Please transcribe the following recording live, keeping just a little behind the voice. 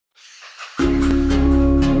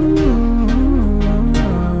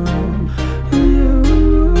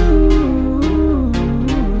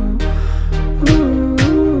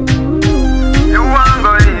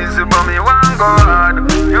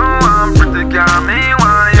and me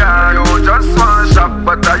want ya. You just want shop,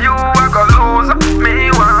 but you a go lose.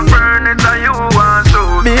 Me want burn it and you want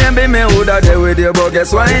shoes. Baby, me woulda there with you, but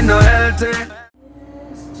guess why no healthy?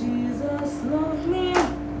 Yes, Jesus love me.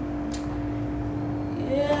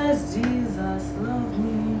 Yes, Jesus love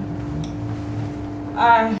me.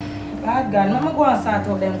 God, I'm gonna go and start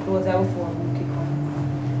out them clothes before Bookie come.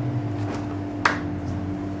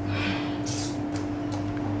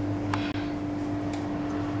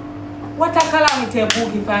 What a calamity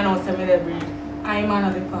Bookie find out to me the breed. I'm man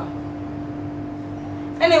of the park.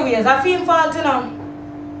 Anyways, I feel fault now.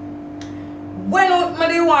 When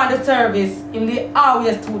I want the service, I'm the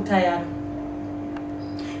always too tired.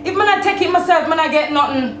 If I not take it myself, I not get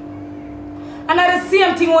nothing. And I the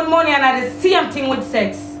same thing with money and I the same thing with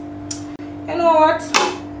sex. You know what?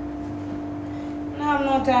 I have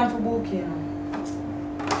no time for booking.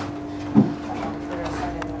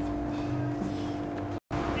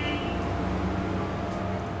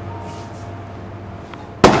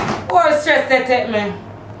 What stress they take me?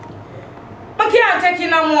 I can't take it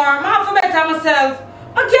no more. I have to better myself.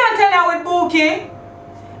 I can't tell you with booking.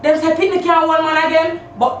 Them say Pitney can't hold man again.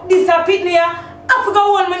 But this a Pitney here. I forgot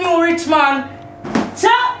hold my new rich man.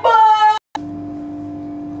 Chop boy!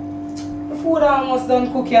 The food almost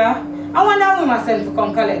done cook here. I wonder when myself to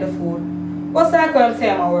come collect the food. What's like when I'm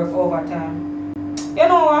saying I work overtime? You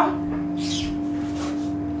know what? I'm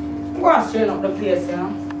going to straighten up the place, you know.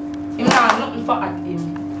 Him not have nothing for at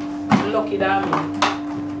him. I'm lucky than me.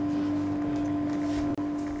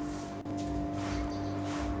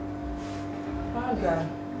 Oh God.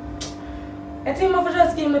 I think I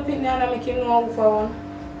just give me Pitney and I make him know how for one.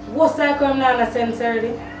 What's like when I'm not in a sense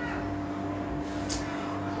already?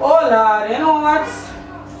 Oh Lord, you know what?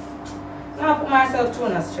 I put myself through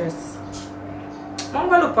a stress. I'm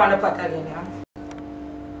going to look on the pot again, yeah?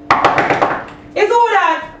 It's all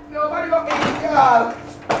that? Nobody got any girl.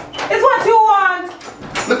 It's what you want.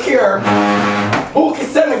 Look here. Bookie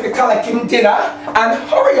sent me to collect him dinner and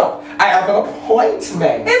hurry up. I have an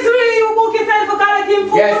appointment. It's really you Bookie sent for collecting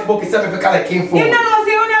food? Yes, Bookie sent me for collecting food. You don't know,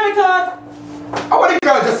 see, you never thought. I want the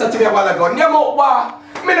girl just said to me a while ago, Nemo wa.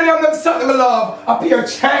 Me no name them something I love. A pure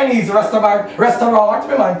Chinese restaurant.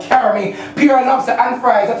 Me man carry me. Pure lobster and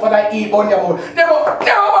fries. That's what I eat on your mood. Nemo wa.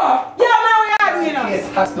 Yeah, man, we are doing it.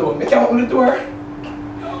 Yes, has to. Me can't open the door.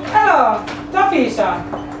 Hello, Tofisha.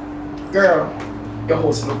 Girl, your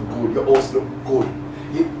house look good. Your house look good.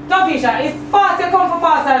 Tofisha, it's fast you come for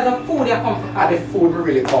fast as the food you come for. And the food will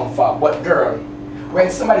really come for. But girl, when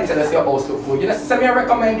somebody tells us your house look good, you know, say me I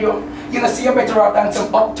recommend you. You know, see you better out than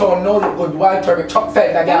some uptown, no look good, wild turkey, chop fed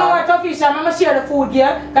again. You know what, Tofisha, I'm going to share the food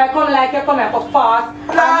here. I come like you come here for fast.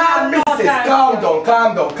 Nah, missus, calm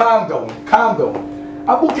down.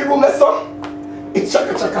 I book your room, that's son. It's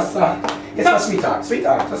chaka son. Yes, my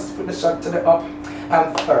sweetheart, just put the shot to the up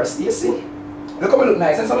and first, you see? Look how we look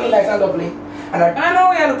nice, and something nice and lovely. And I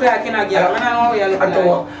know how you look like in a girl. I know how you look like.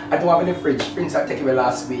 I don't have any fridge. Prince I take away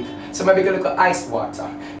last week. So maybe you can look at ice water.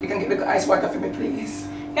 You can get little ice water for me, please.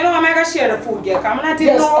 You know, I'm going to share the food, girl. I'm not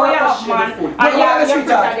even know how you have, man.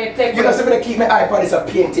 And you know, so I'm going to keep my eye on this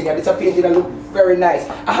painting. It's a painting that look very nice.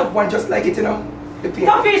 I have one just like it, you know. The painting.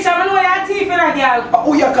 Tofisha, I know your teeth in a girl.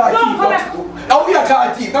 Oh, you can't teeth. Oh, you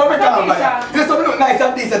can't teeth. No, I can't. You just look nice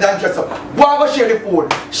and decent and dress up. Go and go share the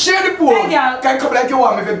food. Share the food. Hey, girl. Can't come like you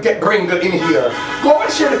want me to get Bringle in here. Go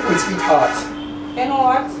and share the food, sweetheart. You know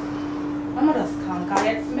what? I'm not just skunk.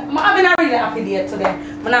 I'm having a really happy day today.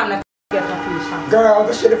 But I'm not get Tofisha. Girl,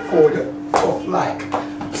 go share the food. Tough like.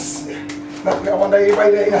 I wonder if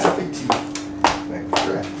I there in a big teeth.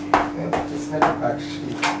 Just make it back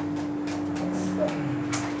sheet.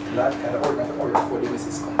 That kind of order before the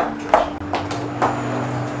missus come.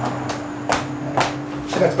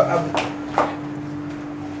 She not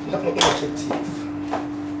nothing in the teeth.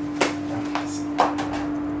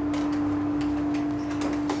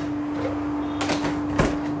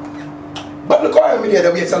 But look how I'm there, the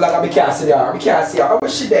wait so long, we can't see her. We can't see her. How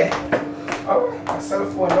was she there? Oh, my cell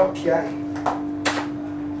phone up here.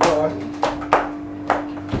 Go on.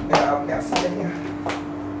 I see them here.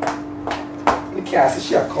 I can't see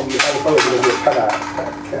she come with and follow the way color.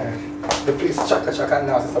 The place chaka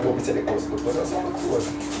now since about me say the coast look, but that's not the coast.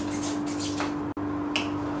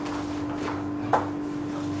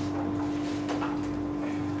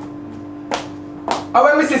 How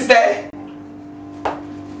when Mrs. there?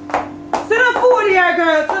 See the food here,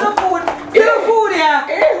 girl. See the food. See the food here.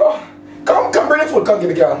 Hey, come bring the food. Come give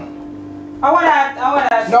me, girl. I want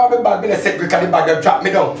that. No, my bag been a set because the bag will drop me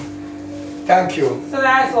down. Thank you. So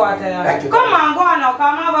that's what I am. Thank you. Come on, go on now.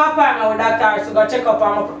 Come have an appointment with doctor so go check up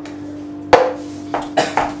on my...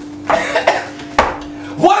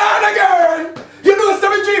 What on the girl?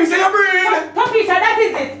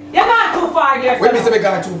 What means to be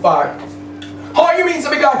gone too far? How you mean to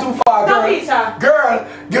be gone too far, girl? Girl,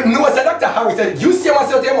 you know what Dr. Harris said. You see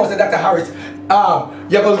myself, you must say Dr. Harris.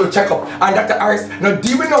 You have a little checkup. And Dr. Harris, no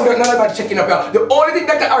deal with none about checking up. The only thing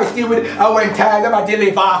Dr. Harris deal with when time about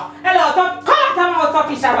deliver. Hello, come on, stop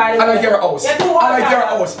fish about it. I know your house. I know your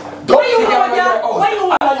house. Don't take it out of your house. I know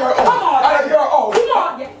your house. Come on. I know your house. Come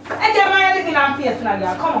on. I get my everything I'm facing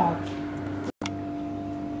again. Come on.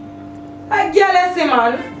 I get it, see,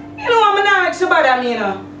 man. You know what, I'm not actually bother me, you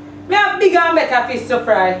know. I have bigger and better fish to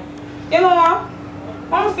fry. You know what?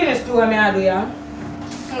 I'm finished doing what I do, yeah.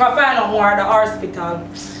 I'm going to find out more at the hospital.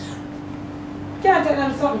 Can't tell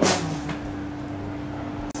them something, you know.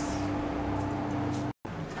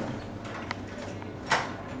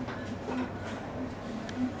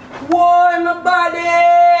 Whoa, my body!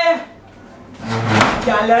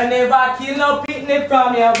 Y'all never kill no picnic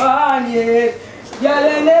from your barn yet.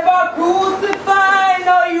 Y'all never crucify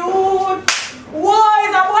no youth. Whoa,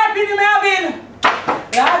 is a boy picnic me having?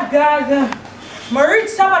 Lord God, my rich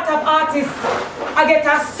Sabbath artist. I get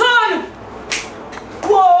a son.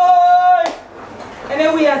 Whoa!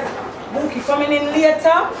 Anyways, Bookie coming in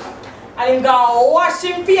later. And I'm gonna wash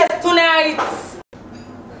him face tonight.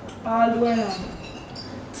 All well.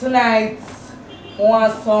 Tonight, I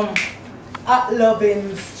want some hot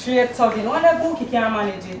loving, straight talking. Wonder Bookie can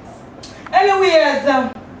manage it. Anyways,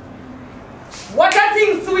 what a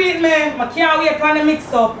thing sweet, man. I can't wait for the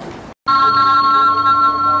mix up.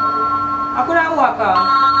 I couldn't walk out.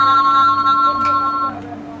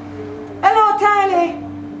 Hello, Tiny.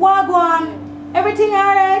 Wagwan. Everything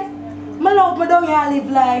alright? My love, me down here live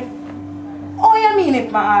life. Oh, you mean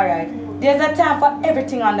if my alright? There's a time for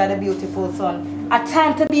everything under the beautiful sun. A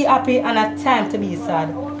time to be happy and a time to be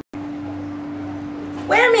sad.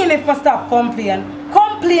 What do you mean if I stop complain?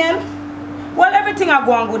 Complain? Well, everything I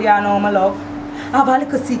go on good here now, my love. I have a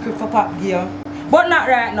little secret for Pop Gear. But not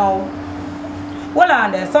right now. Hold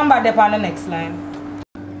on there. Somebody up on the next line.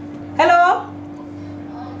 Hello?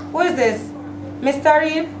 Who is this? Mr.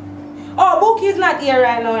 Reed? Oh, Bookie's not here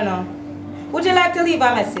right now, you know. Would you like to leave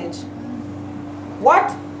a message?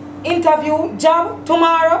 What? Interview? Job?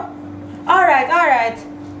 Tomorrow? Alright.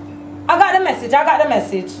 I got the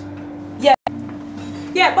message. Yeah.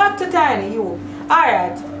 Yeah, back to Tiny, you.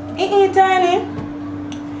 Alright. Tiny.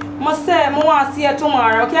 Must say, I want to see you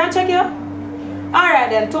tomorrow. Can I check you? Alright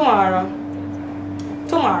then, tomorrow.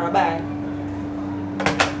 Bye.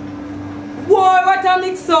 Whoa, what a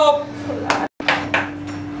mix up.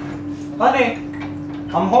 Honey,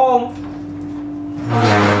 I'm home.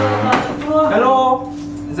 Hello?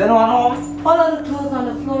 Is anyone home? All of the clothes on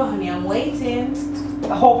the floor, honey. I'm waiting.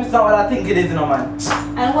 I hope it's not what I think it is, you know, man.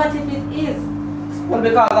 And what if it is? Well,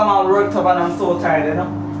 because I'm all worked up and I'm so tired, you know.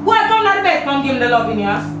 What? Come to the bed, come give him the love in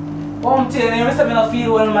here. Oh, I'm telling you, I don't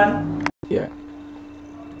feel well, man. Yeah.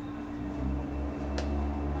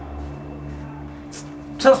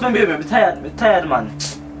 Trust me, baby, I'm tired, man.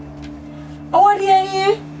 Oh, what do you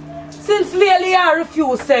hear? Since lately I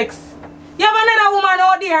refuse sex. You have another woman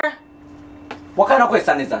out there? What kind of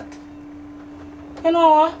question is that? You know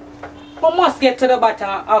what? I must get to the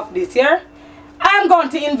bottom of this, yeah? I'm going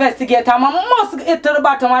to investigate and I must get to the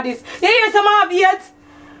bottom of this. You hear some of it?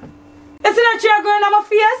 You see that chair going on my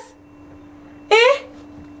face? Eh?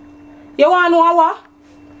 You want to know what?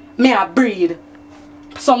 Me a breed.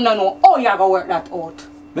 Some don't know how you going to work that out.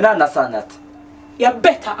 I don't understand that. You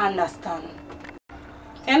better understand.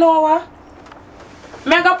 You know what?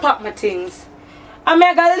 I'm going to pack my things. I'm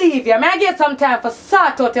going to leave you. I'm going to get some time for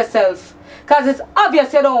sort out yourself. Because it's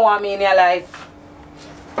obvious you don't want me in your life.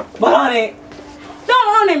 But honey...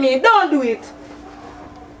 Don't honey me. Don't do it.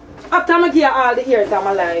 After I give you all the years of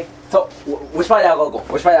my life. So, which way you going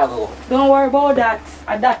to go? Don't worry about that.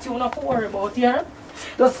 And that you not to worry about, yeah?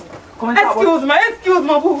 Just come and talk Excuse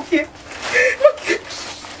my bookie.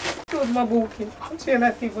 Excuse my bookie. She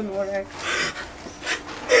not even know, right?